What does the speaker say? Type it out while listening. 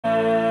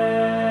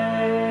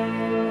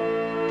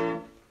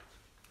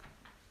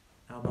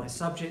My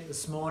subject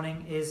this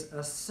morning is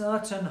a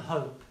certain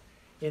hope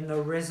in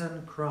the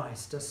risen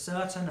Christ. A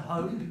certain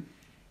hope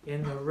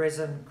in the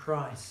risen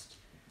Christ.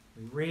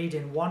 We read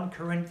in 1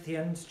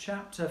 Corinthians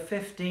chapter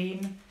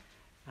 15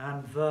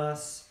 and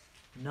verse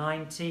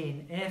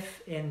 19.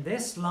 If in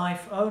this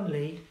life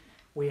only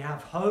we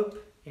have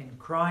hope in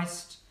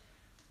Christ,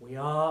 we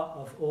are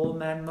of all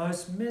men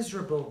most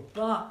miserable.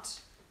 But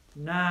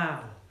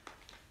now,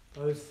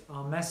 both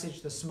our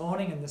message this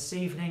morning and this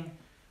evening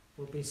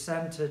will be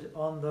centered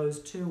on those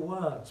two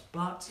words,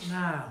 but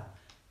now,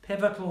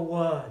 pivotal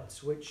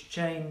words which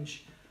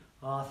change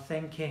our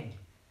thinking.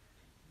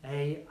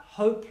 A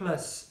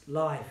hopeless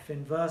life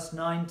in verse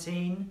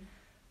 19,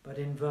 but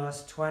in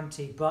verse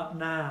 20, but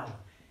now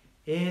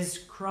is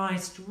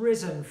Christ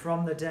risen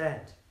from the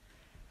dead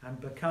and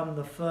become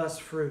the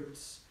first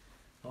fruits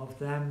of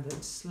them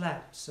that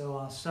slept. So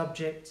our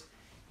subject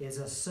is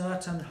a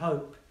certain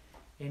hope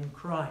in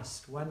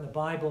Christ. When the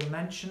Bible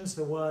mentions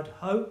the word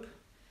hope,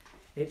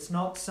 it's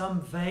not some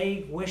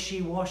vague,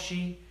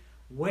 wishy-washy,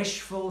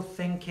 wishful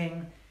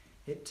thinking.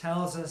 It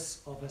tells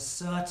us of a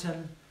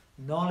certain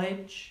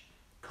knowledge,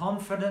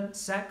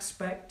 confidence,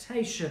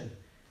 expectation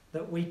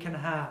that we can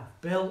have,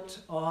 built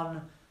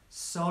on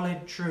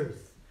solid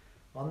truth,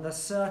 on the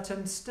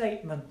certain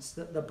statements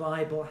that the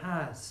Bible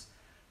has.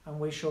 And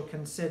we shall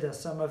consider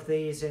some of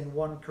these in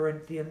 1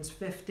 Corinthians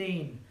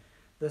 15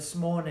 this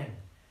morning.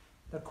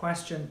 The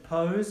question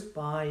posed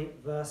by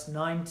verse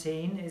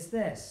 19 is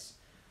this: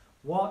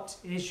 what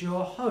is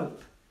your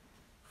hope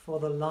for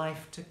the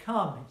life to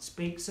come? It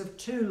speaks of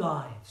two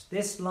lives.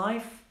 This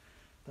life,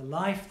 the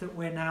life that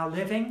we're now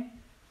living,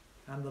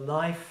 and the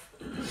life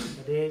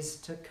that is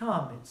to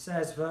come. It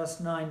says, verse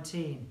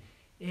 19,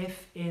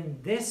 if in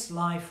this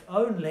life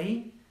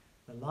only,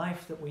 the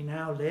life that we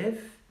now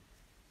live,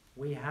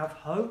 we have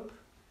hope,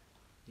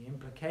 the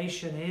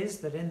implication is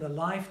that in the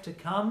life to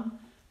come,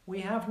 we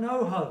have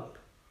no hope.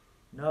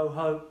 No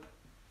hope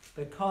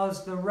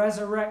because the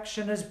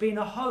resurrection has been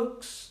a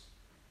hoax.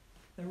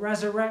 The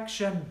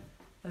resurrection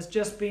has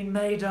just been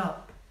made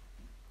up.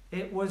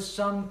 It was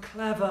some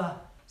clever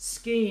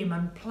scheme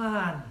and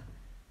plan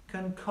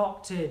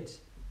concocted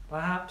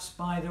perhaps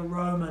by the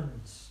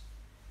Romans.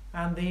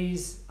 And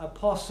these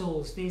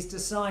apostles, these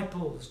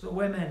disciples, the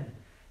women,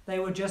 they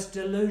were just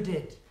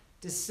deluded,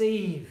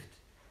 deceived.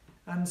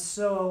 And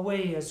so are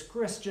we as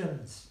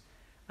Christians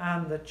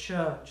and the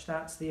church.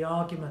 That's the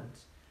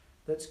argument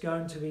that's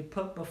going to be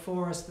put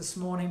before us this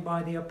morning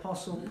by the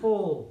Apostle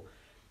Paul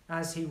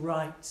as he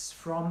writes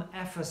from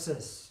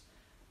Ephesus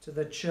to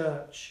the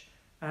church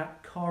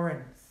at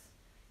Corinth.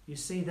 You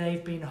see,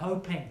 they've been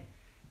hoping,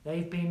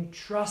 they've been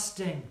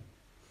trusting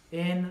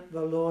in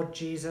the Lord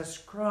Jesus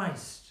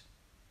Christ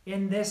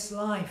in this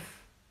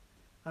life.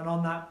 And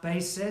on that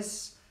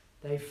basis,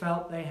 they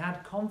felt they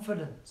had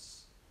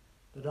confidence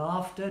that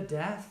after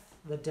death,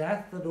 the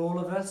death that all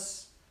of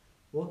us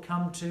will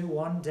come to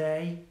one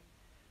day,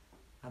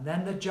 and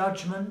then the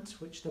judgment,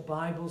 which the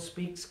Bible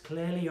speaks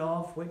clearly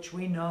of, which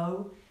we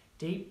know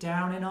deep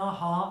down in our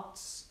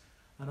hearts,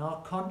 and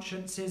our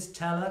consciences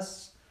tell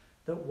us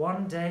that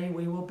one day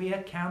we will be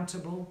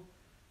accountable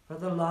for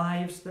the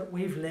lives that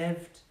we've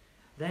lived.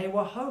 They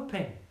were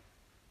hoping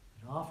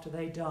that after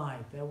they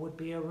died there would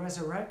be a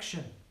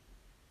resurrection.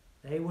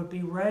 They would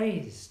be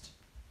raised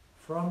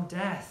from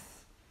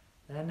death.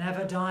 Their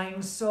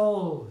never-dying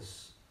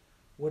souls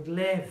would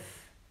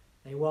live.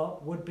 They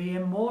would be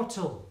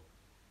immortal.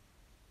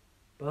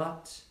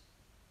 But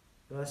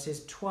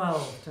verses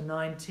 12 to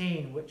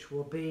 19, which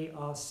will be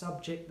our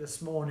subject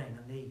this morning,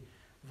 and the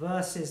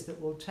verses that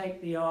will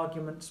take the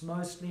arguments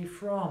mostly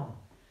from,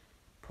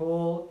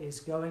 Paul is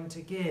going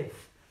to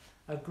give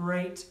a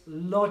great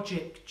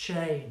logic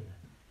chain.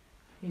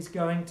 He's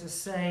going to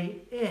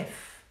say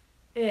if,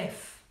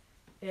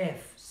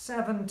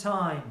 7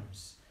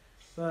 times.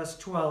 Verse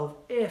 12,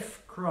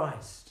 if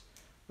Christ.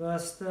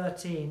 Verse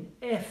 13,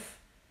 if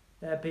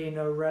there be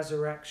no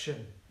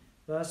resurrection.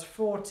 Verse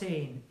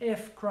 14,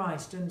 if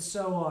Christ, and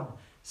so on.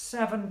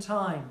 7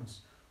 times.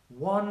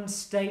 One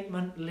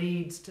statement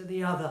leads to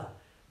the other.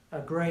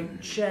 A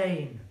great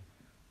chain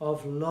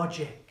of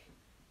logic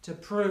to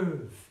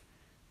prove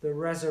the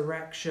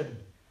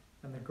resurrection.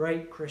 And the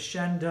great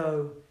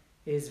crescendo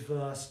is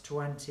verse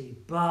 20.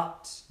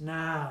 But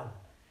now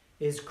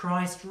is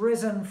Christ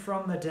risen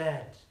from the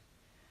dead.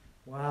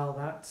 Well,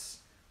 that's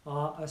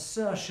our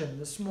assertion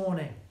this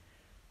morning.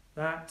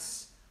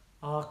 That's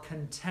our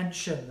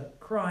contention that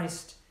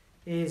Christ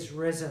is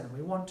risen.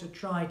 We want to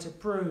try to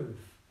prove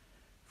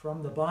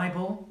from the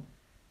Bible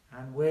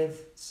and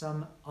with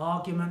some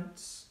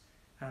arguments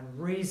and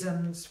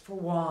reasons for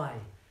why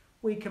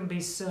we can be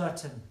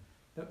certain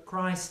that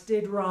Christ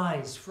did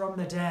rise from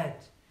the dead,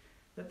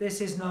 that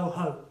this is no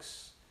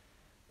hoax,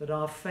 that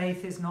our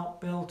faith is not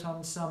built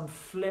on some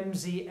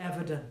flimsy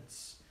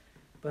evidence,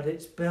 but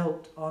it's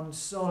built on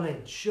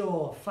solid,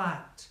 sure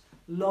fact,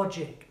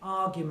 logic,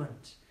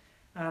 argument,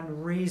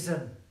 and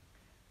reason.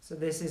 So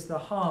this is the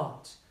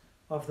heart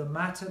of the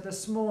matter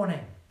this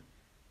morning.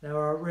 There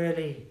are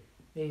really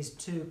these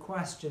two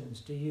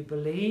questions. Do you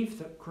believe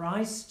that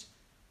Christ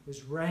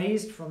was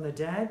raised from the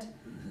dead?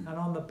 And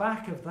on the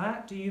back of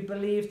that, do you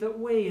believe that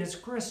we as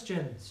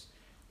Christians,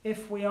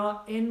 if we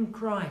are in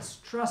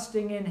Christ,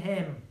 trusting in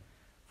him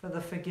for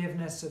the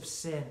forgiveness of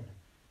sin,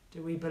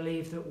 do we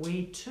believe that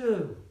we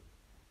too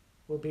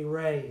will be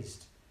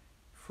raised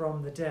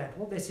from the dead?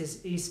 Well, this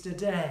is Easter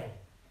Day.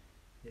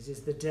 This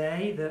is the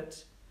day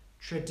that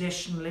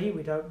traditionally,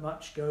 we don't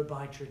much go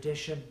by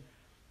tradition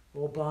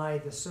or by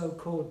the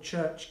so-called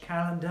church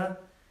calendar.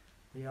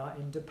 We are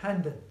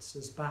independents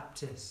as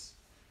Baptists,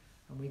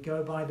 and we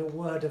go by the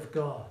Word of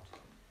God.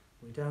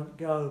 We don't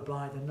go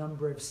by the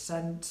number of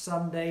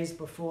Sundays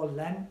before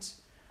Lent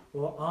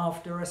or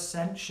after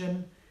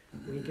Ascension.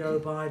 We go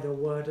by the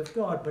Word of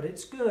God. But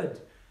it's good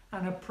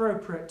and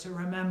appropriate to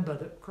remember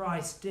that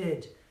Christ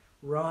did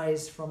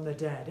rise from the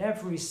dead.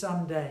 Every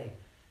Sunday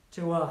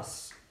to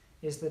us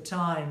is the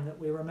time that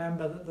we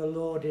remember that the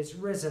Lord is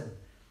risen,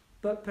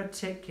 but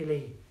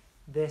particularly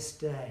this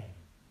day.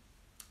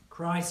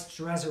 Christ's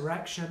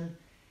resurrection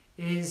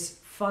is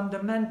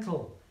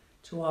fundamental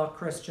to our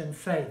Christian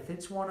faith.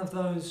 It's one of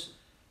those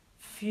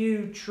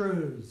few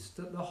truths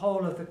that the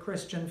whole of the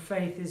Christian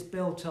faith is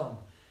built on.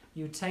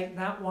 You take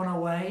that one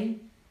away,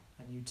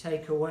 and you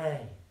take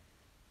away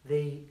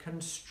the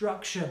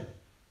construction,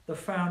 the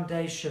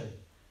foundation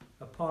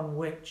upon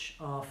which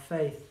our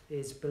faith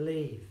is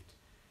believed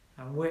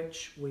and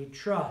which we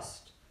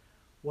trust.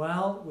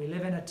 Well, we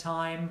live in a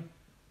time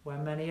where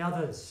many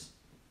others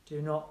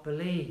do not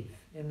believe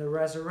in the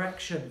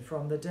resurrection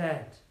from the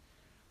dead.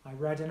 I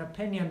read an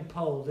opinion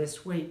poll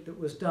this week that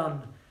was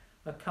done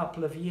a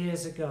couple of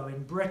years ago.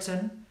 In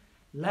Britain,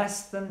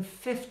 less than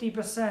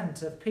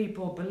 50% of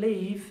people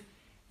believe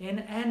in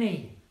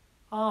any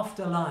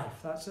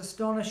afterlife. That's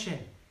astonishing.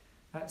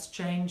 That's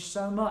changed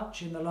so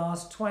much in the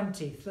last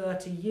 20,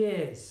 30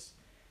 years.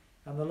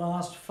 And the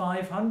last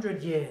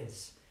 500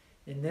 years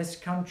in this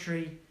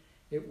country,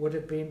 it would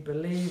have been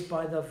believed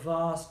by the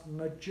vast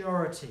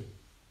majority.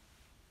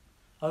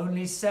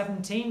 Only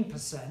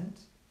 17%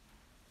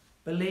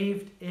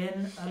 believed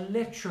in a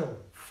literal,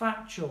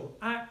 factual,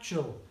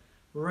 actual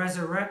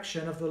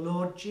resurrection of the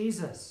Lord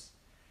Jesus.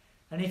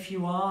 And if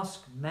you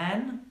ask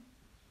men,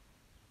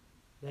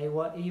 they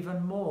were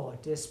even more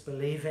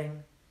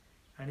disbelieving.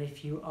 And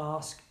if you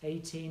ask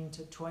 18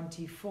 to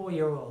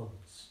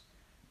 24-year-olds,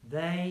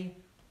 they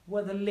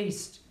were the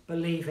least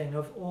believing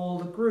of all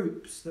the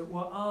groups that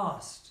were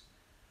asked.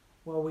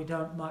 Well, we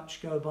don't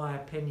much go by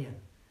opinion.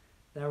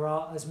 There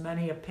are as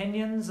many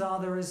opinions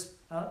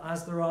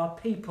as there are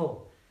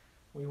people.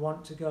 We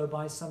want to go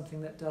by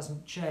something that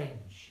doesn't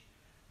change,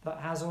 that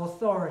has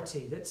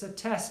authority, that's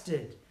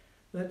attested,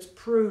 that's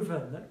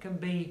proven, that can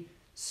be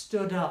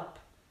stood up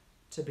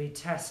to be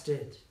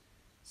tested.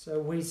 So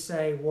we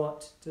say,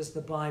 what does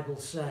the Bible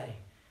say?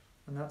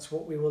 And that's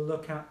what we will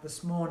look at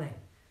this morning.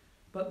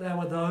 But there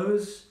were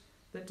those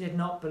that did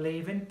not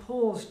believe in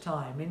Paul's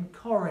time in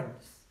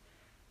Corinth.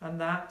 And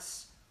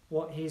that's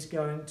what he's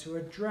going to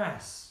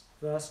address.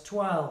 Verse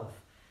 12.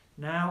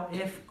 Now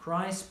if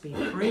Christ be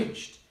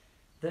preached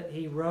that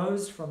he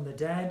rose from the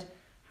dead,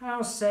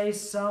 how say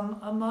some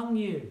among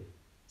you,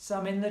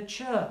 some in the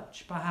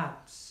church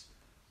perhaps,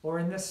 or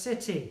in the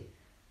city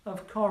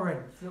of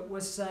Corinth, that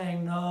was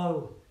saying,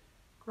 no,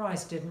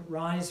 Christ didn't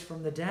rise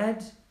from the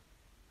dead,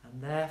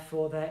 and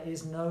therefore there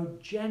is no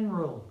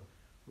general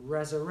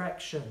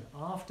resurrection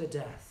after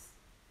death.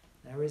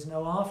 There is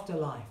no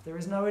afterlife. There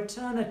is no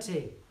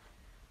eternity.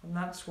 And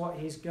that's what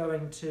he's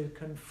going to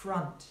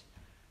confront,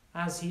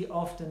 as he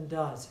often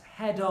does,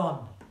 head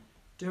on,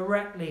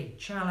 directly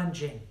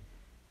challenging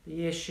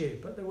the issue.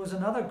 But there was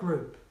another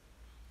group.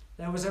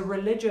 There was a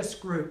religious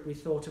group. We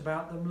thought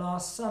about them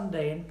last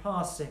Sunday in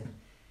passing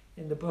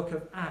in the book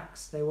of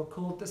Acts. They were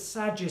called the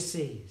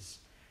Sadducees,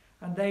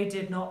 and they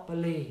did not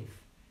believe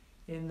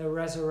in the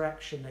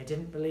resurrection. They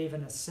didn't believe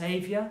in a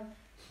saviour.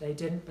 They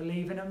didn't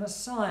believe in a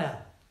Messiah.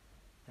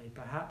 They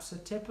perhaps are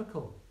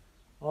typical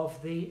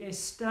of the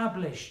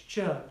established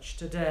church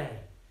today,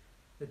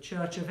 the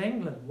Church of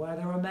England, where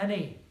there are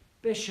many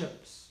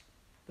bishops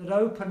that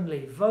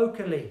openly,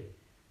 vocally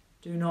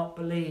do not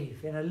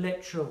believe in a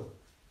literal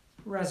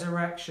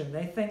resurrection.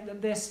 They think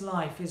that this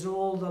life is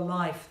all the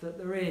life that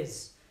there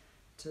is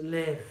to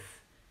live.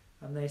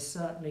 And they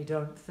certainly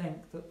don't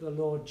think that the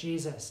Lord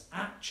Jesus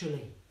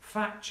actually,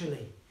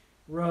 factually,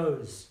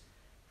 rose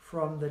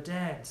from the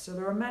dead. So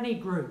there are many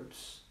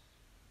groups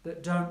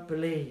that don't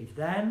believe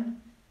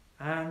then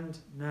and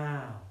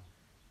now.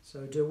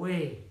 So do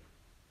we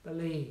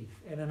believe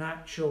in an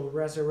actual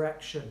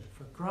resurrection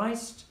for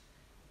Christ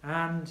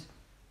and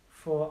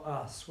for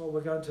us? Well,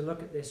 we're going to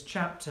look at this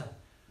chapter.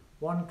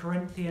 1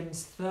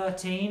 Corinthians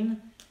 13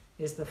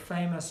 is the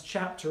famous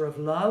chapter of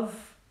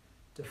love,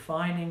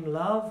 defining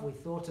love. We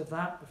thought of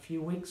that a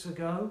few weeks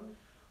ago.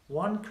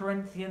 1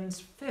 Corinthians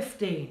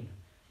 15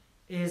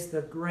 is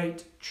the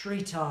great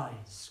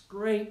treatise,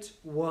 great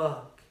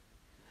work.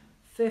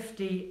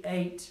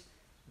 58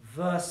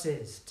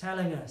 verses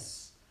telling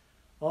us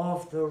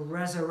of the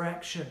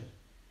resurrection.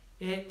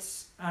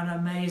 It's an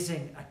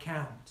amazing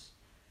account,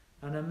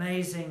 an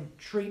amazing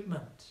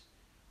treatment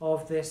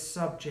of this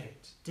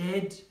subject.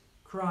 Did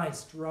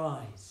Christ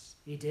rise?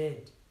 He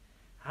did.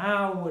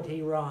 How would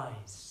he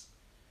rise?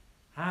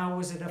 How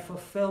was it a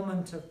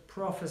fulfillment of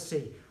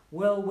prophecy?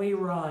 Will we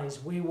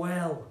rise? We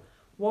will.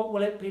 What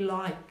will it be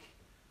like?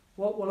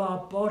 What will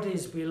our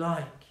bodies be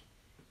like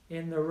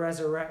in the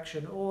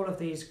resurrection? All of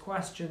these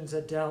questions are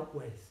dealt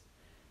with.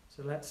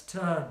 So let's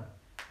turn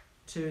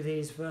to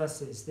these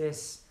verses.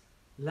 This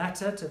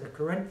letter to the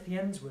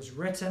Corinthians was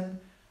written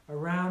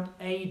around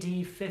AD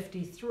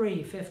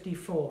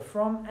 53-54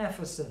 from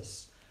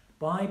Ephesus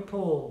by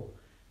Paul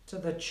to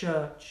the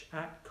church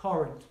at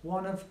Corinth.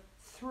 One of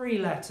 3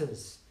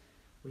 letters.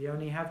 We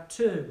only have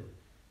 2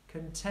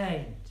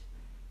 contained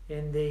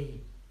in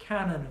the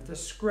canon of the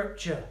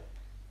Scripture.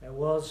 There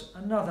was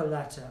another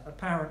letter,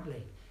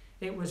 apparently.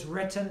 It was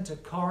written to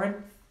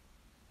Corinth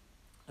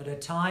at a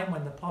time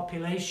when the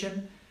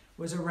population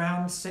was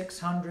around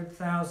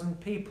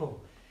 600,000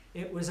 people.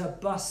 It was a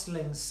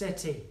bustling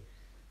city,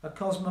 a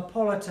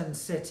cosmopolitan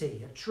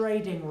city, a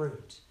trading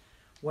route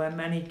where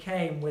many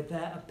came with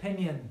their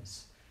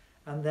opinions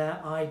and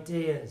their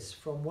ideas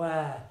from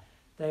where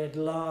they had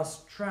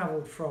last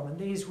travelled from, and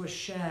these were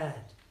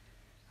shared.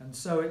 And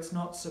so it's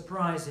not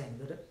surprising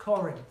that at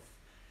Corinth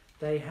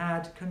they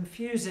had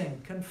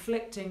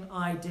conflicting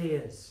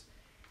ideas,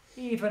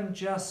 even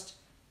just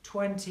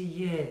 20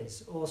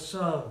 years or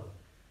so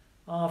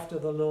after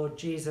the Lord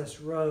Jesus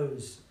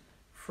rose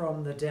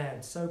from the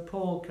dead. So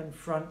Paul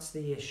confronts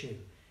the issue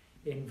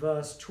in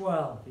verse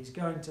 12. He's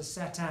going to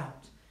set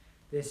out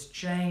this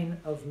chain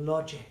of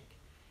logic.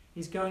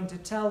 He's going to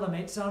tell them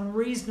it's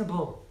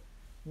unreasonable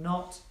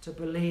not to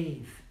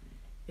believe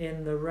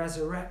in the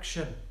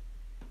resurrection.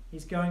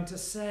 He's going to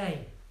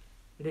say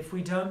that if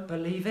we don't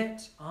believe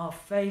it, our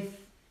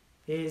faith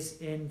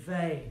is in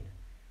vain,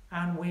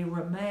 and we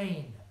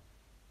remain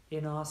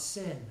in our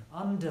sin,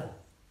 under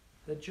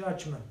the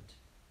judgment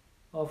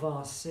of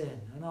our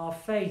sin. And our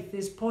faith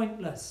is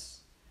pointless.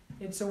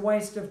 It's a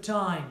waste of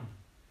time.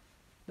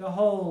 The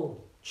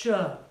whole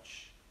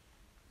church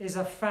is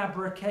a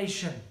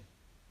fabrication.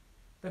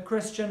 The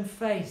Christian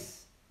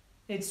faith,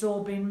 it's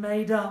all been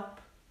made up.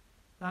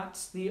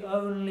 That's the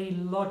only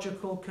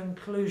logical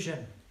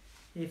conclusion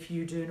if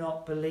you do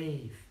not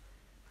believe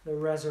the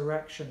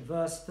resurrection.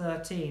 Verse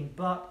 13,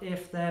 but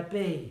if there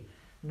be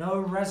no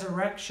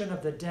resurrection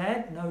of the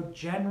dead, no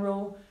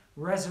general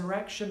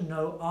resurrection,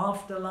 no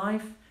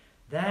afterlife,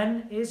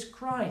 then is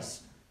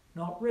Christ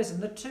not risen.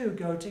 The two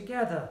go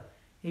together,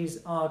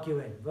 he's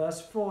arguing.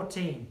 Verse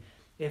 14,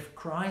 if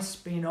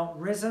Christ be not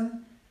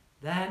risen,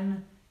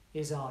 then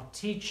is our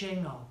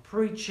teaching, our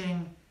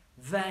preaching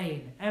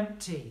vain,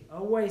 empty,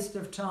 a waste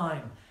of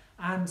time,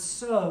 and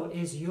so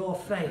is your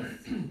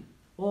faith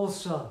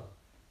also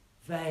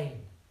vain.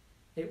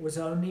 It was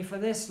only for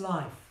this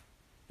life.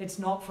 It's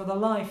not for the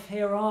life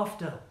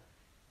hereafter.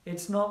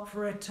 It's not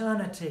for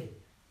eternity.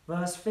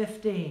 Verse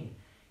 15,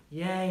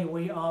 yea,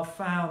 we are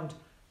found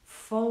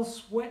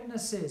false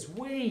witnesses.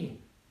 We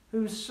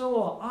who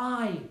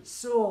I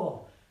saw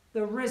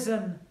the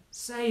risen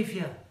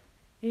Saviour.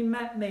 He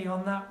met me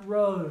on that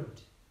road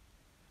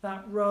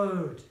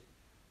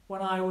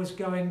when I was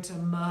going to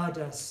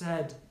murder,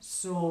 said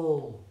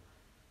Saul,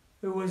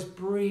 who was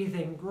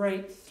breathing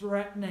great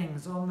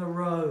threatenings on the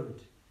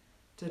road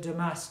to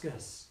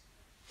Damascus,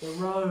 the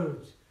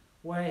road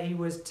where he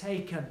was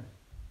taken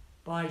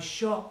by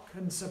shock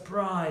and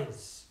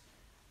surprise.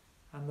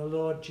 And the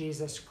Lord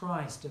Jesus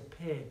Christ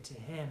appeared to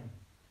him.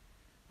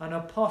 An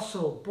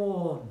apostle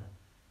born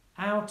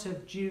out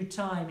of due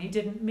time. He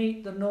didn't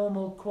meet the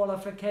normal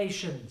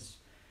qualifications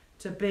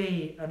to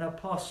be an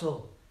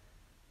apostle,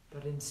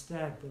 but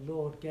instead the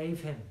Lord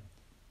gave him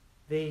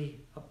the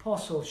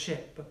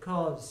apostleship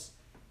because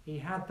he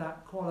had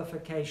that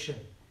qualification,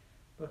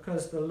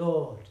 because the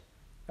Lord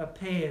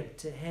appeared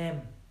to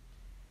him.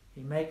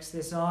 He makes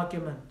this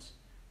argument,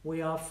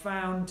 we are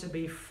found to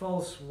be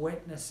false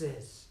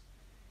witnesses.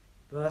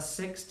 Verse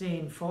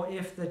 16, for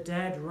if the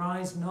dead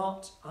rise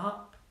not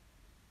up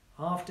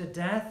after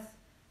death,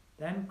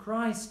 then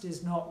Christ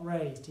is not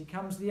raised. He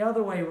comes the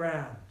other way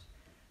round.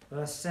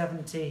 Verse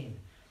 17,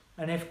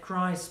 and if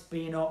Christ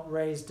be not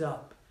raised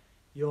up,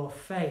 your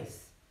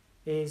faith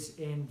is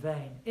in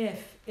vain.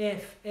 If,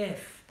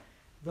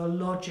 the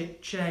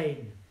logic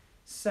chain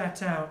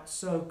set out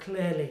so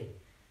clearly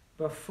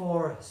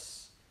before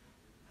us.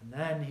 And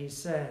then he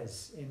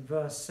says in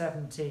verse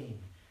 17,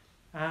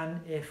 and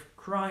if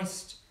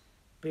Christ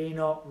be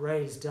not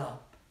raised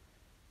up,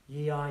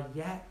 ye are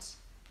yet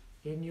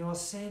in your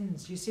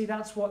sins. You see,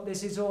 that's what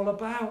this is all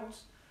about.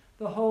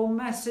 The whole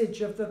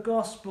message of the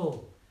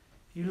gospel.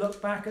 If you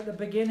look back at the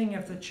beginning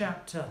of the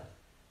chapter,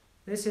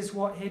 this is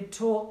what he'd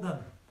taught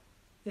them.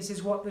 This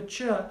is what the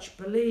church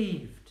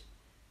believed.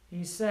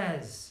 He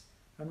says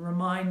and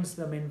reminds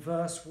them in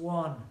verse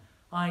 1,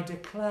 I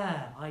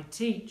declare, I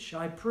teach,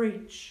 I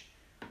preach,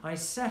 I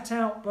set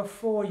out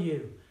before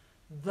you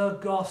the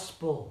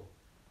gospel,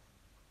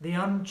 the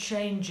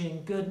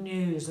unchanging good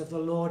news of the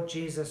Lord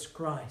Jesus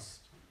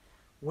Christ,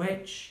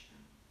 which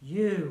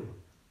you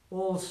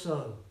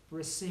also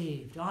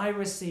received. I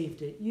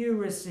received it, you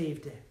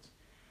received it,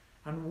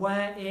 and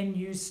wherein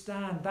you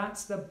stand.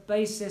 That's the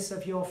basis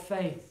of your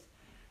faith.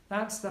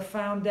 That's the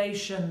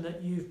foundation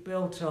that you've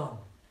built on.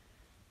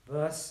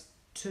 Verse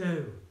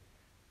 2,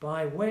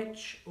 by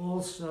which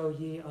also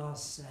ye are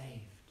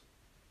saved.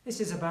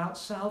 This is about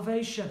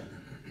salvation.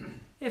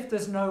 If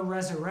there's no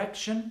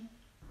resurrection,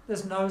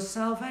 there's no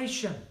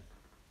salvation.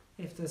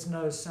 If there's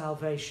no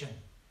salvation,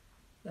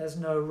 there's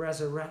no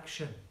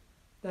resurrection.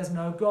 There's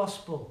no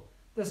gospel.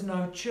 There's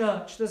no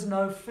church. There's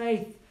no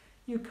faith.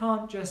 You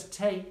can't just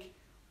take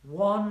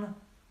one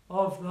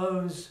of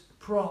those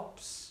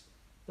props,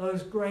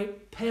 those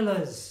great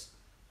pillars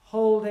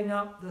holding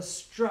up the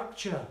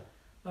structure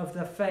of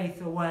the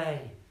faith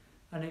away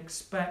and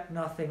expect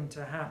nothing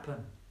to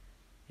happen.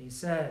 He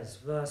says,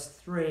 verse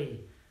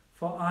 3,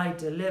 for I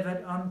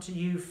delivered unto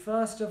you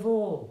first of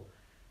all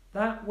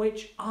that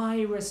which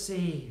I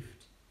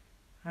received,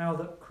 how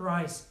that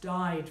Christ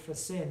died for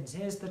sins.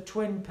 Here's the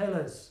twin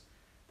pillars,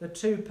 the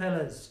two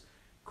pillars.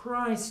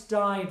 Christ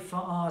died for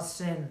our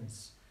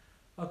sins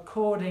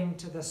according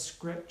to the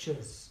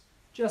Scriptures,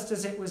 just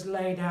as it was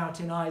laid out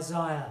in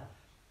Isaiah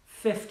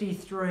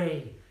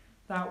 53,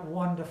 that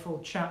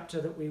wonderful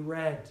chapter that we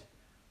read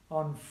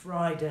on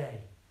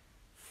Friday,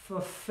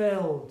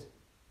 fulfilled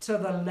to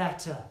the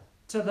letter,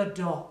 to the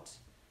dot,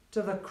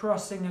 to the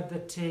crossing of the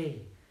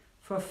T,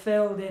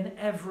 fulfilled in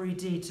every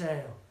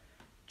detail.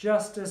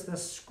 Just as the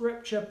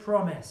Scripture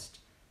promised,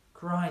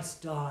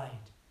 Christ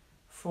died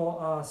for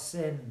our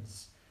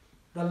sins.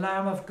 The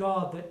Lamb of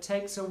God that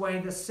takes away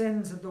the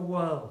sins of the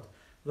world.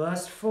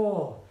 Verse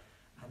 4,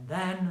 and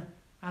then,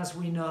 as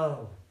we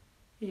know,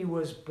 he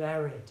was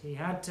buried. He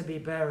had to be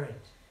buried.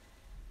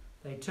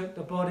 They took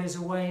the bodies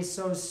away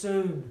so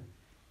soon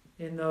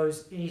in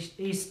those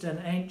Eastern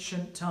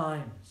ancient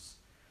times.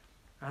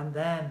 And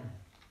then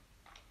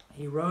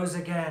he rose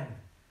again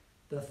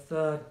the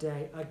third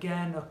day,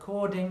 again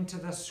according to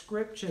the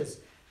Scriptures.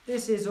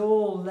 This is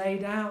all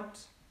laid out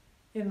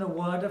in the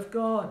Word of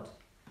God.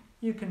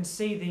 You can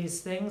see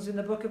these things in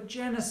the book of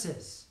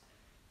Genesis.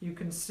 You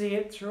can see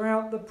it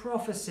throughout the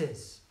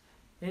prophecies.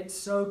 It's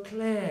so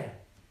clear.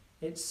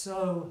 It's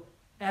so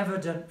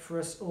evident for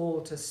us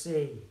all to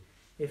see,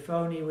 if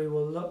only we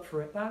will look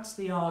for it. That's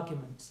the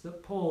arguments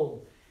that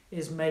Paul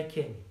is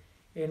making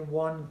in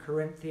 1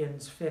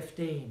 Corinthians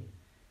 15.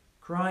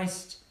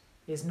 Christ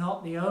is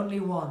not the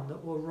only one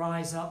that will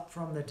rise up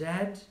from the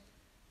dead.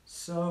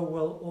 So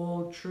will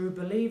all true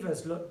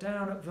believers. Look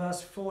down at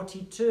verse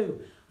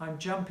 42. I'm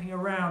jumping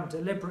around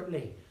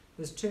deliberately.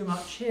 There's too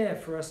much here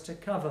for us to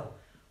cover.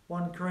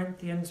 1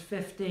 Corinthians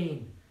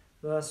 15,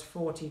 verse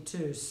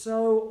 42.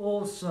 So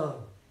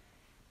also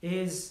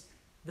is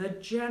the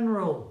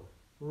general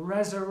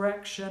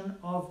resurrection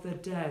of the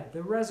dead,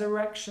 the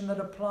resurrection that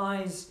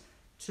applies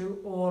to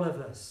all of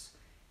us.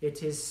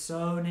 It is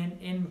sown in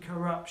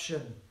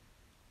incorruption.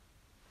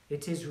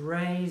 It is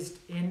raised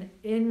in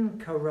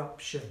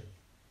incorruption.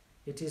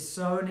 It is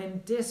sown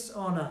in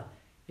dishonor.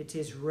 It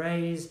is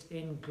raised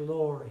in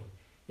glory.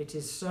 It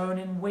is sown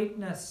in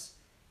weakness.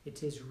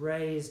 It is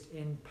raised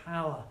in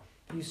power.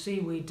 You see,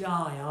 we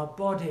die, our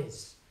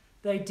bodies,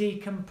 they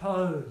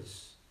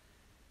decompose.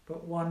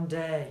 But one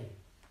day,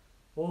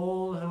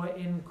 all who are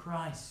in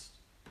Christ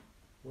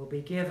will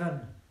be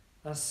given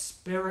a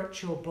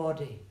spiritual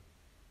body.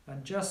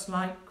 And just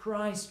like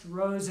Christ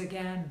rose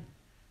again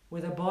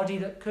with a body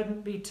that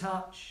couldn't be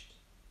touched,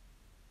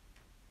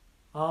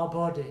 our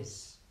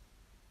bodies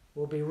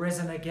will be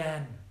risen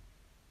again,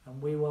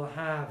 and we will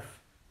have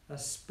a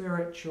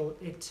spiritual,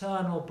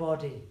 eternal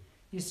body.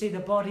 You see, the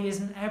body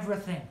isn't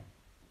everything.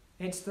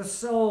 It's the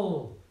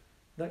soul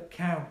that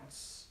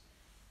counts,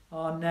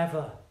 our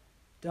never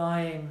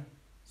dying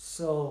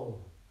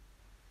soul.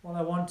 Well,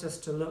 I want us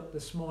to look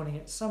this morning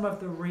at some of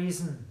the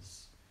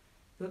reasons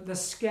that the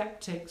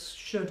skeptics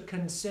should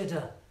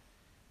consider,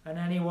 and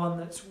anyone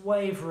that's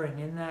wavering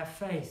in their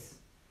faith.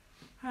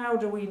 How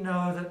do we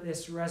know that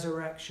this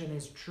resurrection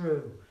is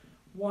true?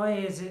 Why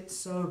is it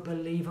so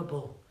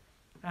believable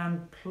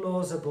and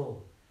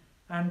plausible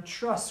and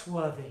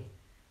trustworthy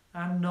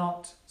and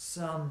not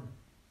some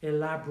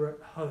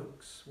elaborate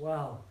hoax?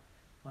 Well,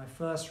 my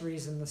first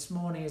reason this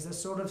morning is a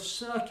sort of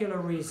circular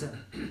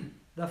reason.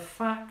 The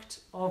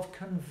fact of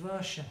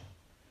conversion.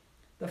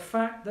 The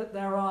fact that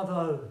there are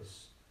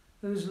those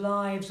whose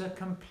lives are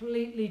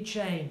completely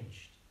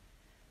changed.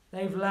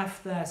 They've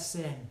left their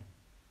sin.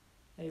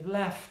 They've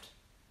left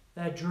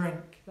their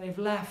drink. They've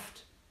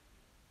left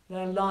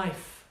their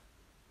life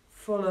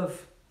full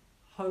of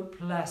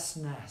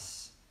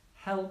hopelessness,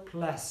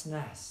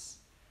 helplessness.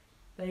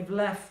 They've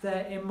left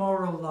their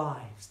immoral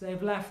lives.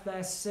 They've left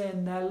their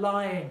sin, their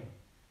lying,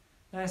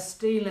 their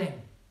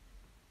stealing.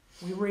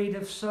 We read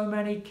of so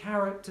many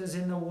characters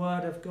in the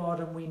Word of God,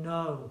 and we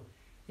know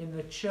in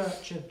the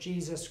Church of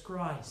Jesus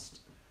Christ,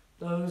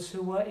 those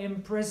who were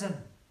in prison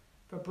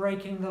for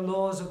breaking the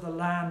laws of the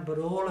land, but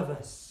all of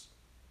us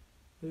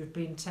who've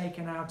been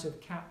taken out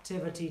of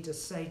captivity to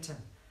Satan.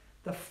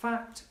 The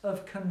fact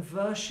of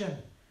conversion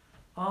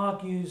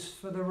argues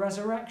for the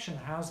resurrection.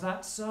 How's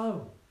that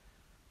so?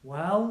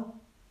 Well,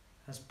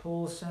 as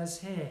Paul says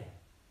here,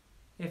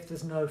 if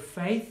there's no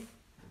faith,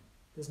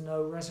 there's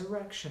no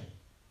resurrection.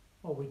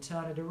 Well, we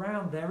turn it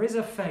around. There is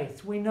a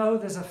faith. We know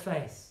there's a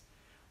faith.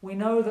 We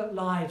know that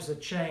lives are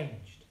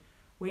changed.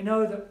 We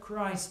know that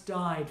Christ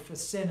died for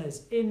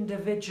sinners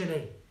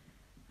individually.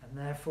 And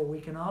therefore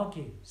we can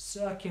argue,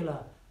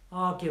 circular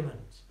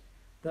argument,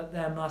 that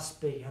there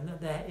must be and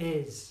that there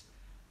is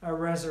a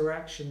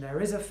resurrection.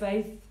 There is a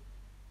faith,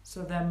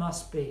 so there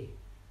must be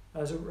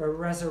a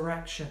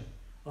resurrection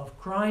of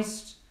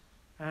Christ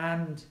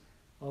and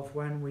of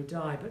when we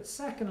die. But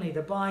secondly,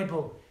 the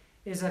Bible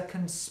is a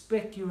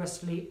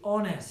conspicuously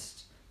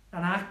honest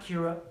and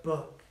accurate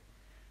book.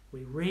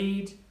 We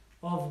read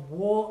of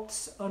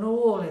warts and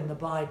all in the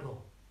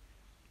Bible.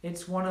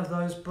 It's one of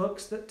those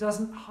books that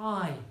doesn't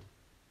hide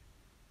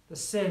the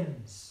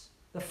sins,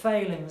 the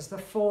failings, the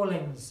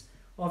fallings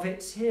of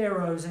its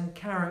heroes and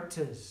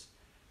characters.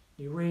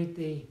 You read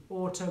the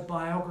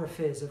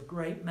autobiographies of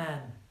great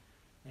men.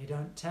 They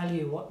don't tell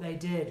you what they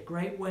did.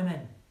 Great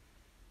women.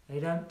 They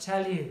don't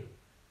tell you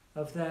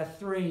of their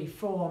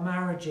 3-4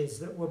 marriages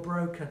that were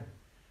broken.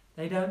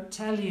 They don't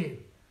tell you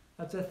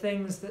of the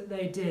things that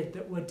they did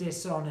that were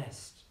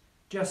dishonest,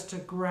 just to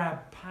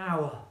grab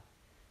power.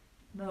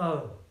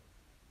 No,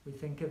 we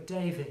think of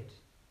David.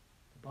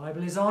 The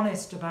Bible is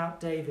honest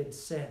about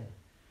David's sin.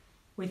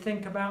 We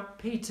think about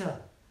Peter,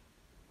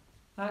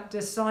 that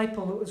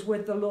disciple that was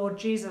with the Lord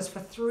Jesus for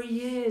 3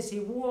 years. He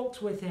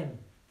walked with him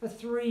for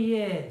 3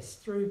 years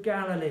through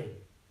Galilee.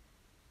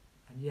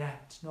 And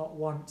yet, not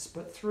once,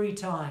 but 3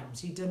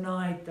 times, he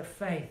denied the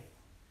faith.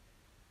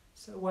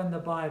 So when the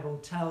Bible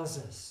tells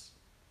us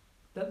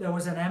that there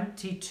was an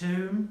empty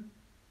tomb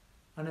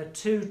and a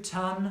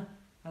 2-ton,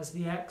 as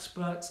the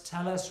experts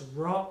tell us,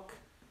 rock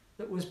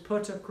that was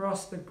put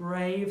across the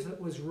grave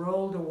that was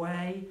rolled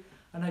away,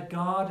 and a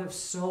guard of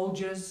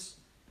soldiers,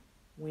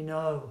 we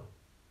know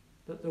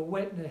that the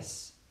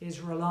witness is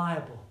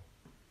reliable.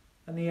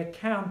 And the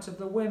account of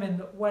the women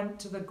that went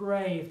to the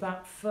grave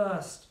that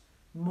first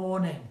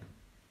morning,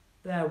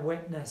 their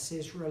witness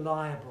is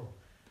reliable.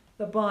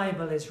 The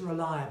Bible is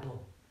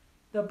reliable.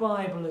 The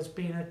Bible has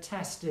been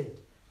attested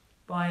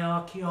by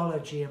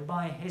archaeology and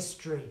by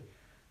history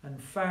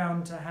and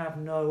found to have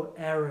no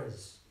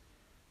errors.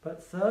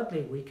 But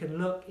thirdly, we can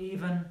look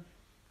even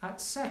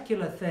at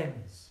secular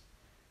things.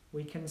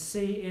 We can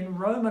see in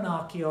Roman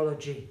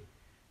archaeology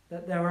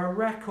that there are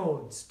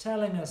records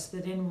telling us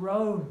that in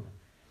Rome,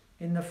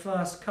 in the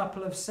first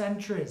couple of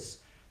centuries,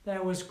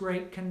 there was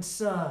great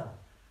concern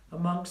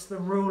amongst the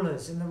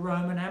rulers in the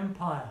Roman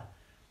Empire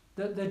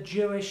that the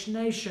Jewish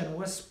nation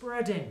was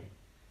spreading.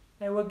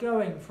 They were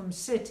going from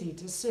city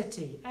to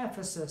city,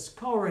 Ephesus,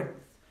 Corinth,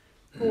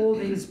 all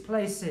these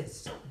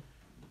places.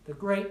 The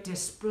great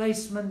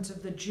displacement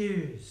of the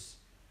Jews.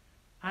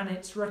 And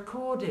it's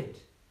recorded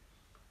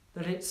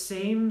that it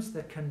seems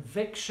the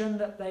conviction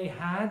that they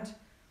had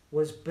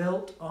was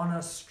built on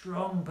a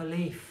strong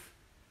belief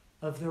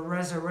of the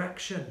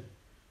resurrection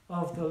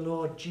of the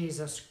Lord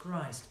Jesus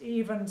Christ.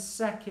 Even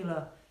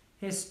secular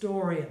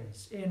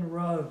historians in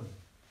Rome.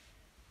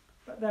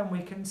 But then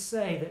we can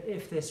say that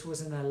if this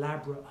was an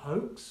elaborate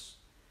hoax,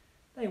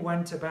 they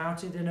went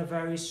about it in a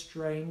very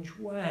strange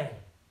way.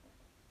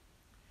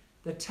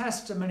 The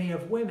testimony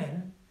of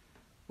women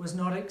was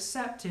not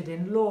accepted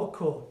in law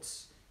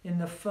courts in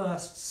the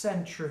 1st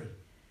century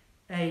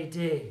AD.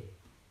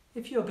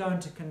 If you're going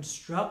to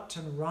construct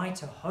and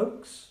write a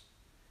hoax,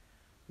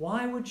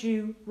 why would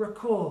you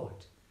record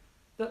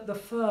that the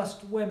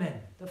first women,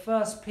 the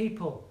first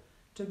people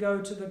to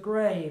go to the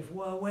grave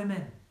were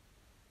women?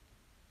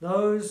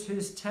 Those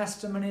whose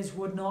testimonies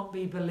would not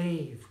be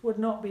believed, would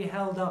not be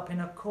held up in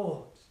a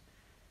court.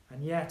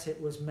 And yet it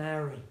was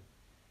Mary,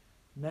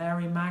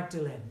 Mary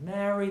Magdalene,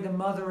 Mary the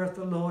mother of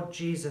the Lord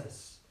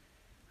Jesus,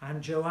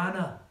 and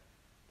Joanna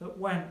that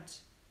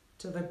went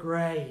to the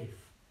grave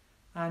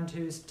and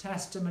whose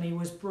testimony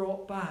was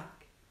brought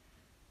back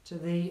to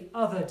the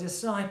other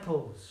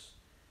disciples.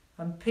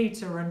 And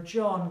Peter and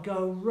John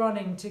go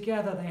running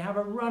together. They have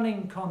a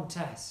running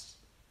contest.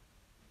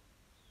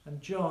 And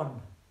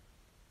John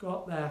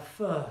got there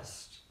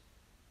first,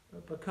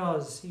 but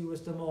because he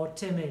was the more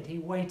timid, he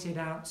waited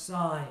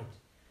outside,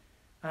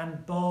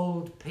 and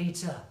bold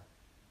Peter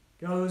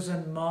goes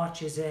and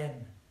marches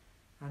in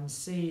and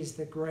sees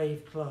the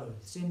grave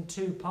clothes in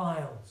 2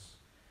 piles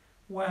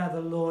where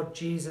the Lord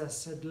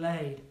Jesus had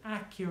laid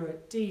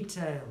accurate,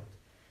 detailed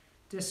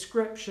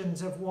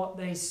descriptions of what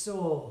they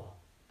saw.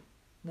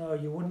 No,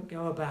 you wouldn't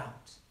go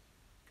about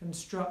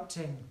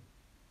constructing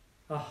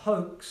a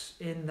hoax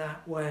in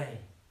that way.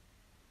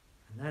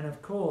 And then,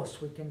 of course,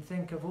 we can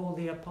think of all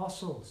the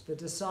apostles, the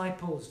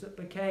disciples that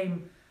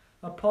became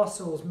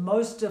apostles.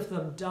 Most of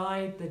them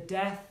died the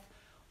death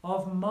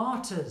of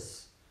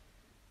martyrs.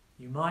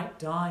 You might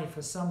die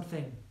for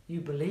something you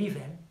believe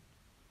in,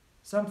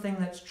 something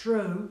that's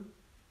true,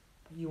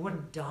 but you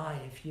wouldn't die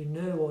if you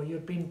knew or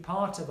you'd been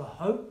part of a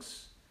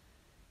hoax.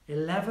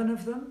 11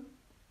 of them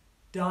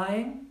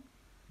dying.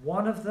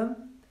 1 of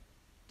them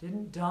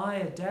didn't die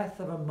a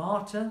death of a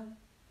martyr.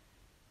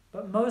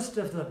 But most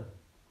of them,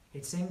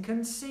 it's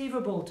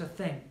inconceivable to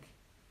think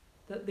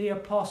that the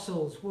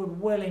apostles would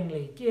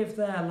willingly give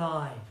their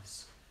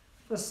lives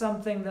for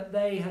something that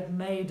they had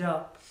made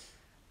up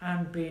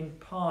and been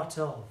part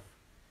of.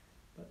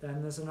 But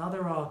then there's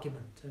another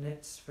argument, and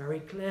it's very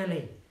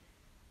clearly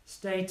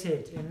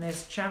stated in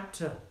this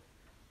chapter.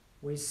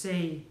 We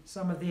see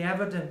some of the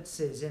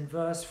evidences in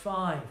verse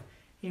 5.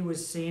 He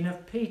was seen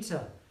of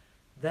Peter,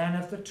 then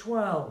of the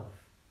 12,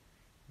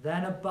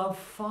 then above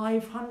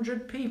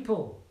 500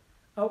 people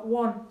at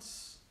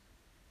once,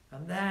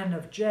 and then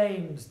of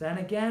James, then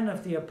again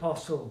of the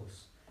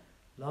apostles.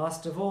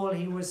 Last of all,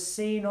 he was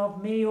seen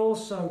of me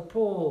also,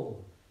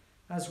 Paul,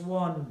 as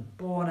one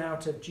born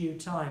out of due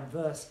time.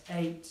 Verse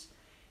 8.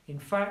 In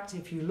fact,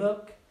 if you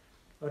look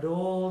at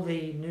all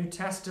the New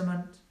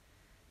Testament,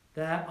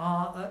 there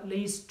are at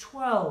least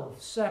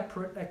 12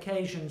 separate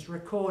occasions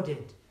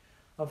recorded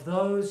of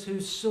those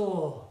who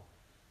saw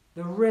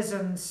the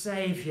risen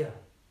Saviour.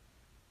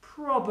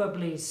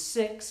 Probably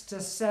 600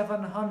 to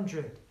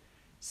 700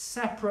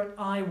 separate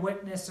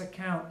eyewitness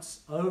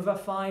accounts, over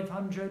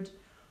 500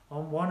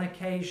 on one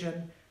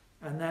occasion,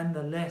 and then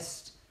the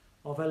list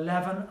of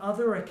 11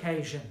 other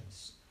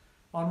occasions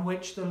on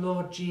which the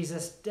Lord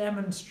Jesus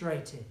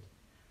demonstrated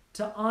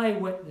to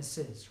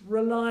eyewitnesses,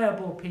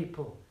 reliable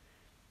people,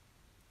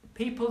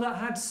 people that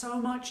had so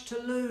much to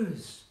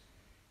lose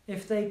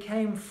if they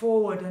came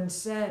forward and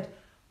said,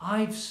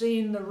 I've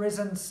seen the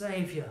risen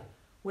Saviour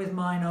with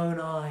mine own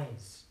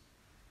eyes.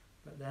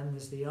 But then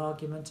there's the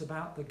argument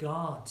about the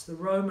guards, the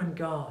Roman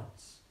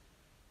guards.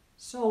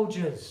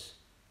 Soldiers,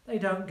 they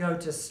don't go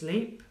to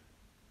sleep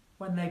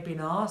when they've been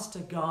asked to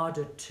guard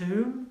a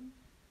tomb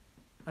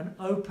and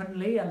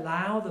openly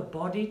allow the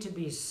body to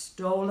be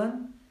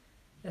stolen,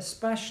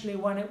 especially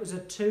when it was a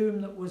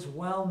tomb that was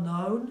well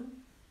known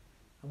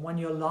and when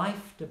your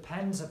life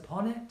depends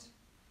upon it,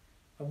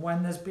 and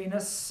when there's been a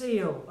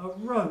seal, a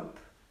rope,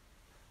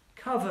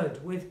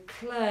 covered with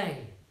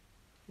clay,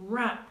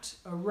 wrapped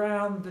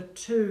around the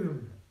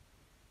tomb,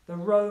 the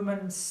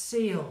Roman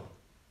seal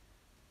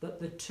that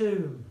the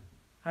tomb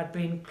had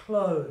been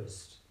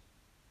closed,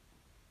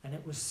 and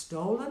it was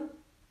stolen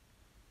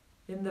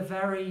in the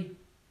very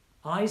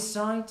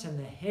eyesight and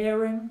the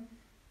hearing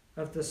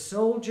of the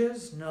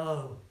soldiers?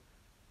 No,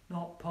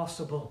 not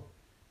possible.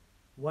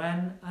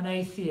 When an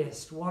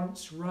atheist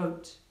once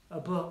wrote a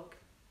book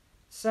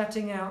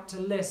setting out to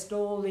list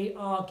all the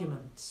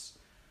arguments,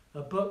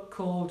 a book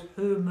called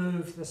Who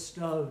Moved the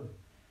Stone,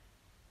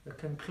 the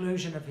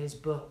conclusion of his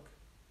book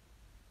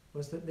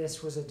was that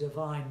this was a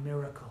divine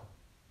miracle.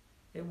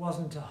 It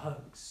wasn't a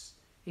hoax.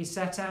 He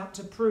set out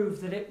to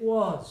prove that it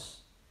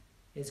was.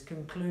 His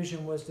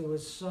conclusion was there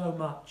was so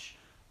much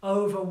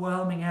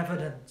overwhelming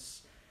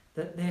evidence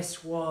that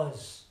this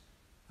was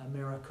a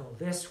miracle.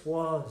 This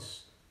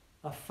was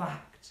a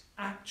fact,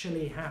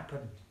 actually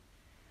happened.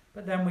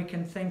 But then we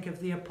can think of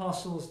the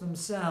apostles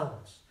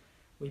themselves.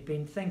 We've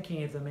been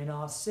thinking of them in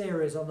our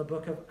series on the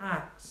book of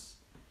Acts.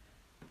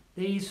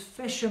 These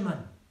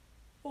fishermen,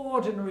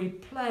 ordinary,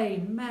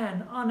 plain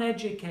men,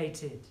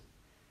 uneducated,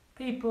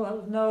 people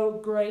of no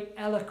great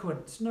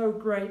eloquence, no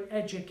great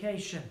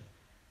education,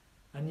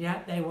 and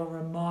yet they were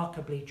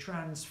remarkably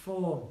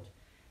transformed.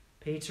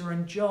 Peter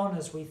and John,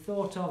 as we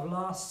thought of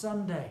last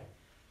Sunday,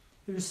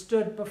 who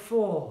stood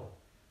before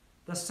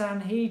the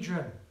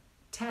Sanhedrin,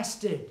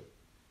 tested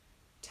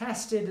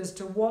as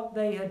to what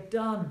they had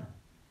done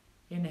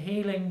in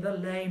healing the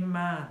lame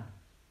man.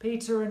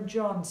 Peter and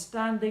John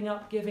standing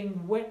up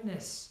giving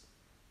witness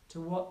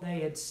to what they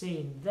had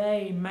seen.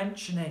 They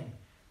mentioning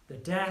the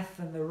death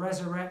and the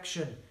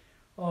resurrection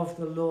of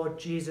the Lord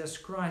Jesus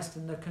Christ,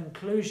 and the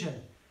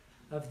conclusion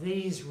of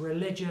these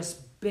religious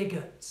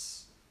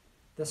bigots,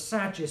 the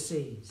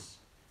Sadducees,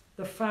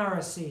 the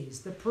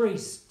Pharisees, the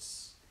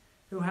priests,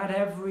 who had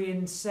every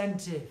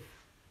incentive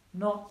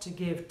not to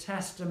give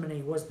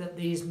testimony, was that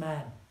these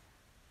men,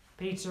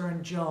 Peter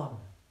and John,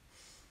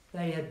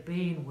 they had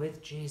been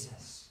with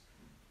Jesus,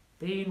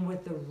 been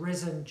with the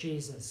risen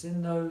Jesus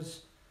in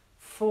those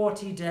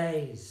 40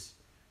 days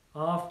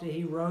after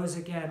he rose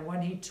again,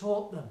 when he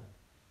taught them,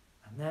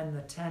 and then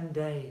the 10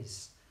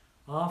 days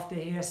after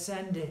he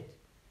ascended,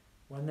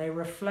 when they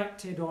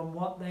reflected on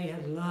what they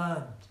had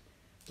learned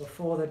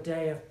before the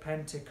day of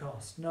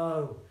Pentecost.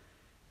 No,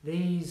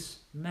 these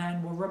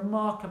men were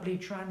remarkably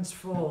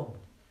transformed.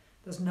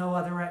 There's no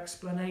other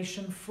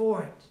explanation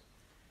for it.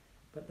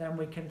 But then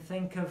we can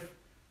think of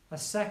a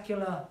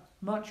secular,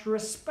 much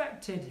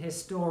respected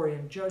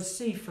historian,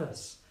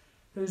 Josephus,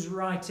 whose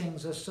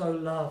writings are so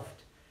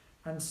loved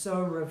and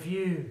so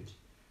reviewed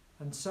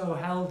and so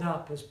held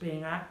up as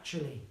being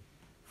actually,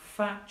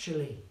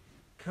 factually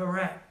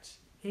correct.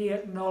 He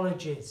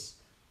acknowledges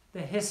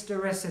the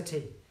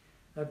historicity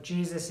of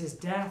Jesus'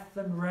 death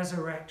and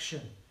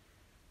resurrection.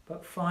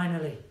 But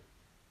finally,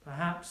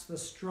 perhaps the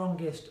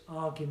strongest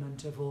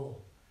argument of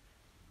all,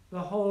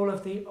 the whole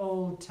of the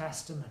Old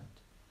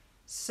Testament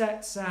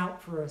sets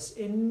out for us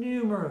in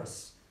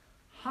numerous,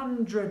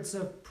 hundreds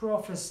of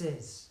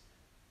prophecies,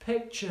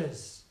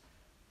 pictures,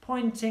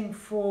 pointing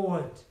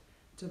forward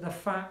to the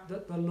fact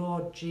that the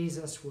Lord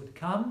Jesus would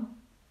come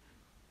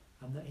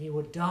and that he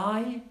would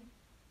die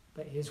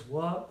but his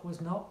work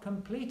was not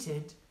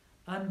completed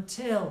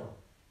until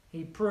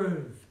he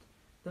proved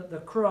that the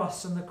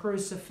cross and the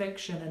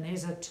crucifixion and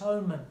his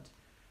atonement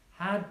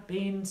had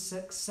been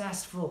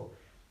successful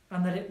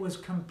and that it was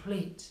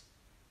complete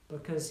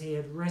because he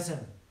had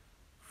risen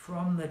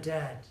from the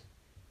dead.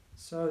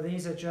 So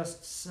these are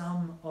just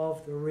some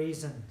of the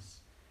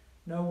reasons.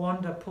 No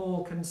wonder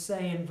Paul can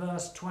say in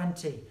verse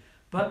 20,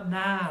 but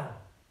now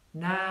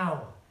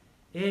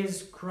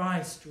is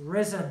Christ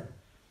risen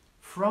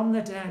from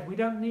the dead. We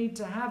don't need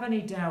to have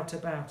any doubt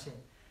about it.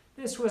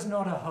 This was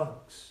not a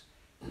hoax.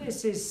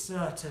 This is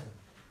certain.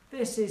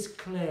 This is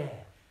clear.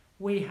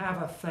 We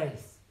have a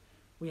faith.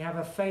 We have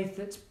a faith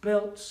that's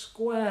built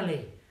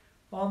squarely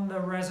on the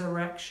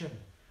resurrection.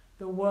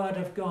 The word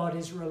of God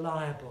is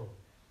reliable.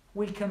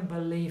 We can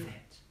believe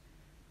it.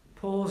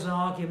 Paul's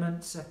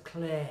arguments are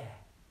clear.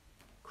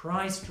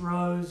 Christ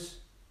rose,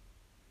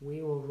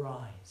 we will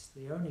rise.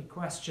 The only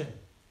question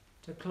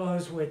to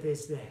close with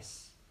is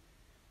this: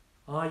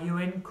 are you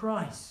in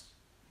Christ?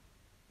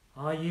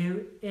 Are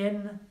you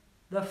in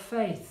the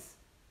faith,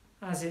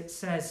 as it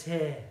says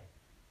here?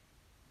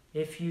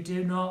 If you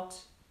do not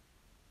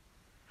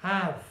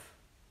have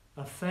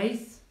a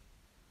faith,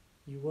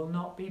 you will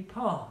not be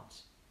part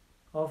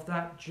of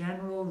that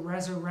general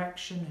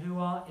resurrection who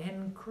are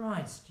in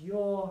Christ.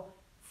 Your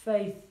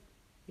faith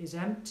is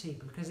empty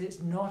because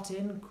it's not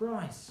in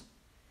Christ.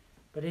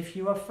 But if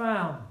you are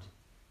found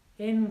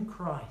in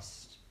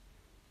Christ,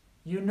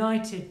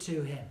 united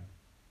to him,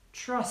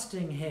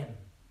 trusting him,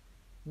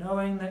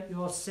 knowing that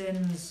your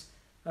sins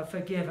are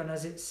forgiven,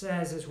 as it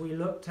says, as we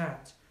looked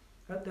at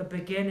the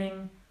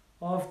beginning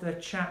of the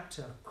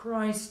chapter,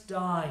 Christ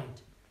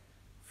died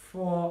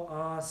for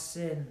our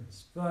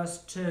sins. Verse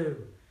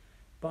 2,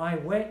 by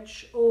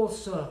which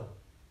also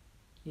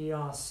ye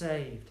are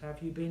saved.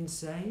 Have you been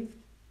saved?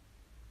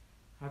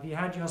 Have you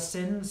had your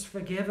sins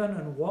forgiven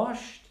and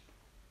washed?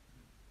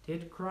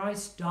 Did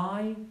Christ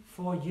die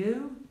for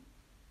you?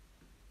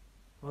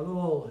 Well,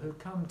 all who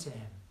come to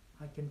him,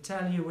 I can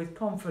tell you with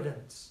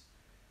confidence,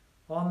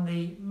 on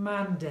the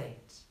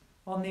mandate,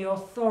 on the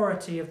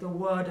authority of the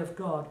Word of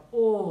God,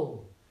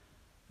 all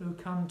who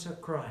come to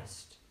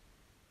Christ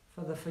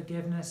for the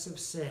forgiveness of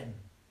sin,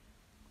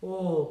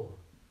 all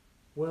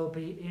will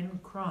be in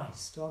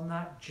Christ on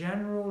that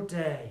general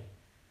day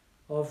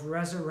of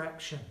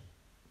resurrection.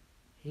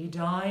 He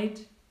died,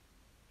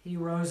 he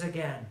rose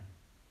again.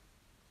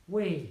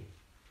 We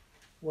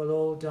will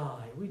all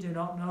die. We do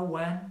not know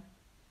when.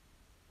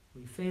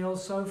 We feel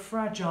so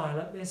fragile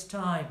at this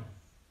time.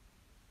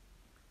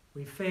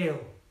 We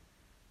feel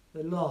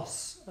the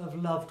loss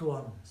of loved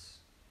ones.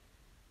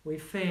 We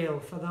feel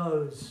for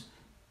those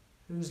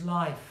whose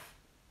life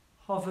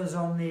hovers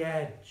on the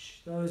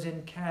edge, those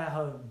in care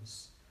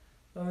homes,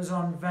 those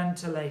on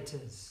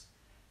ventilators.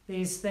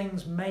 These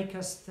things make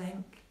us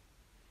think.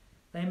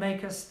 They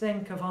make us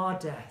think of our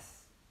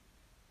death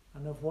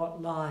and of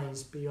what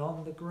lies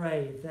beyond the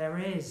grave. There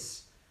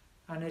is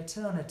an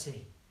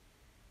eternity.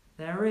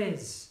 There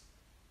is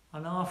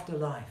an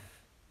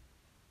afterlife.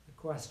 The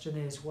question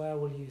is, where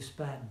will you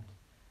spend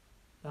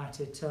that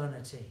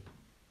eternity?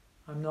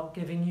 I'm not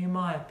giving you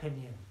my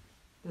opinion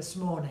this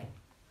morning.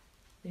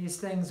 These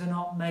things are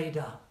not made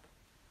up.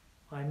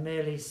 I'm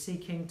merely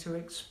seeking to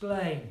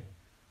explain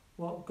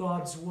what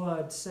God's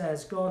word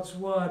says. God's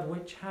word,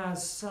 which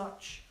has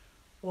such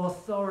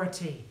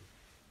authority.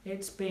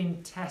 It's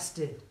been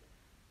tested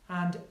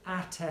and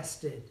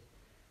attested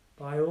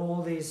by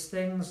all these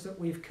things that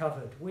we've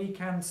covered. We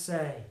can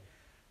say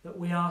that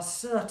we are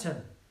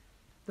certain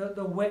that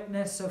the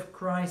witness of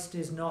Christ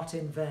is not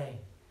in vain.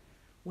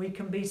 We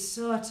can be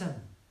certain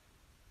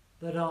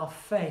that our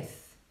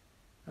faith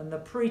and the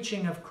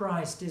preaching of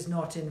Christ is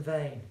not in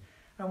vain.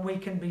 And we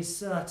can be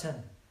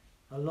certain,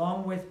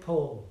 along with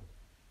Paul,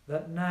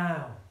 that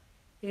now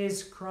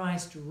is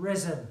Christ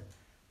risen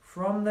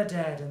from the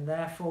dead, and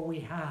therefore we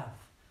have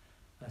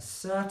a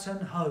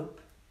certain hope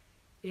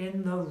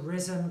in the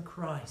risen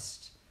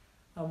Christ.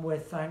 And we're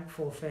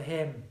thankful for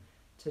him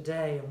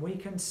today. And we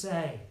can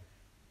say,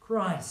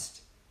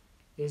 Christ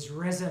is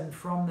risen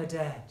from the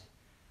dead.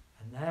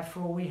 And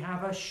therefore we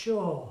have a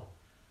sure,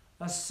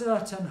 a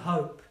certain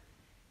hope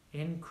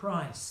in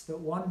Christ that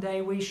one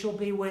day we shall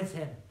be with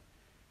him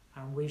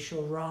and we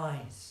shall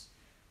rise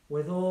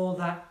with all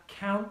that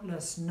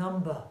countless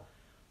number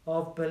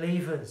of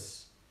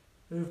believers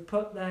who've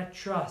put their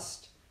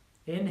trust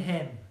in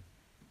him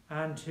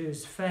and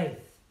whose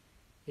faith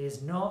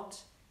is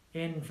not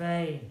in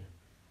vain.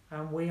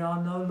 And we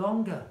are no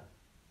longer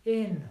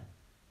in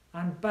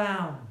and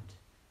bound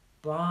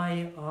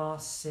by our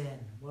sin.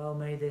 Well,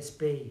 may this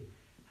be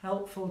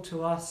helpful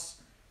to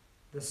us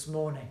this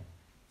morning.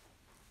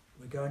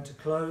 We're going to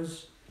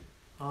close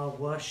our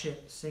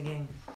worship singing